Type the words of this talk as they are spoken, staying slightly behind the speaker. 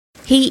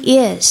He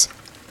is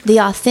the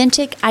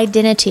authentic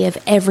identity of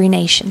every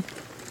nation.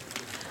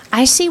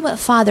 I see what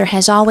Father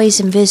has always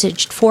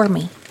envisaged for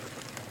me.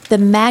 The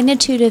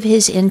magnitude of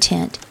His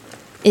intent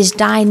is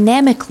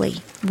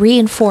dynamically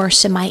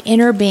reinforced in my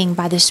inner being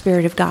by the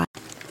Spirit of God.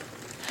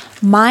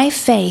 My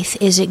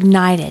faith is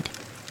ignited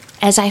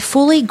as I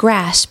fully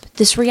grasp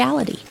this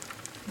reality,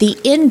 the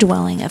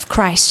indwelling of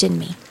Christ in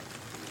me.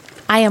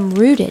 I am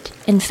rooted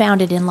and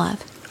founded in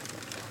love.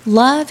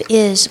 Love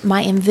is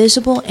my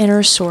invisible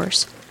inner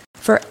source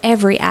for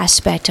every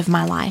aspect of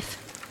my life.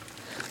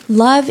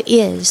 Love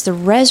is the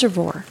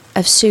reservoir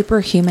of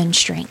superhuman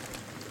strength.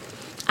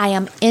 I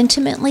am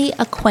intimately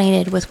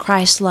acquainted with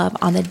Christ's love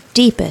on the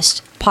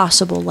deepest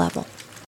possible level.